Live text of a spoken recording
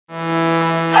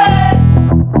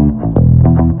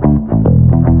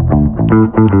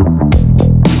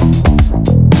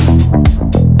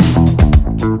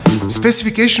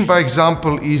Specification, by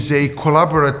example, is a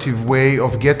collaborative way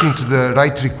of getting to the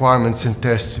right requirements and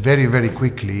tests very, very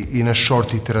quickly in a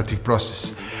short iterative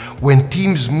process. When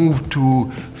teams move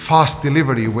to fast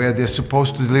delivery, where they're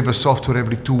supposed to deliver software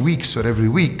every 2 weeks or every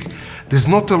week, there's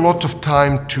not a lot of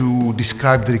time to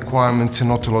describe the requirements and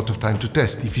not a lot of time to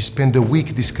test. If you spend a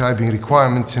week describing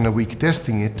requirements and a week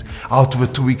testing it, out of a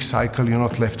 2-week cycle, you're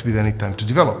not left with any time to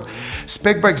develop.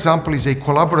 Spec, by example, is a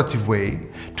collaborative way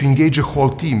to engage a whole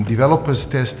team, developers,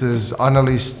 testers,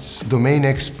 analysts, domain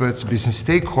experts, business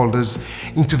stakeholders,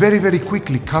 into very, very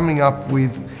quickly coming up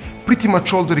with pretty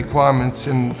much all the requirements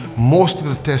and most of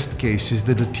the test cases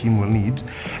that the team will need.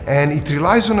 And it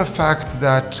relies on the fact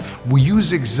that we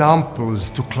use examples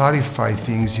to clarify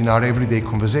things in our everyday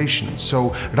conversation.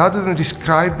 So rather than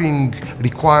describing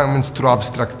requirements through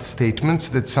abstract statements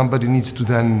that somebody needs to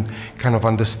then kind of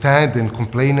understand and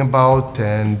complain about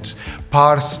and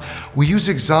parse, we use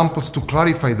examples to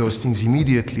clarify those things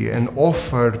immediately and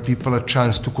offer people a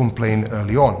chance to complain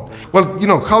early on. Well,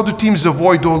 how do teams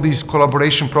avoid all these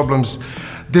collaboration problems?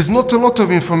 There's not a lot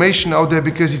of information out there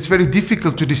because it's very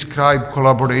difficult to describe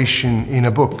collaboration in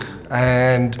a book.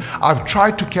 And I've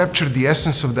tried to capture the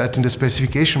essence of that in the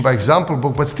Specification by Example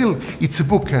book, but still, it's a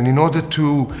book. And in order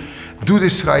to do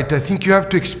this right, I think you have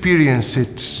to experience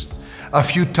it a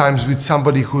few times with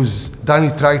somebody who's done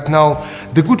it right now.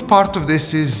 The good part of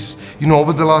this is,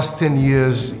 over the last 10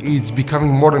 years, it's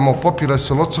becoming more and more popular,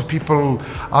 so lots of people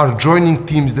are joining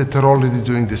teams that are already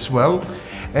doing this well.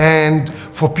 And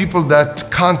for people that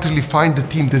can't really find a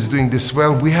team that's doing this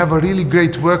well, we have a really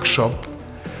great workshop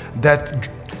that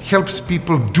helps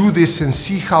people do this and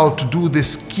see how to do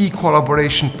this key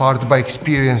collaboration part by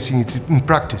experiencing it in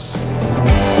practice.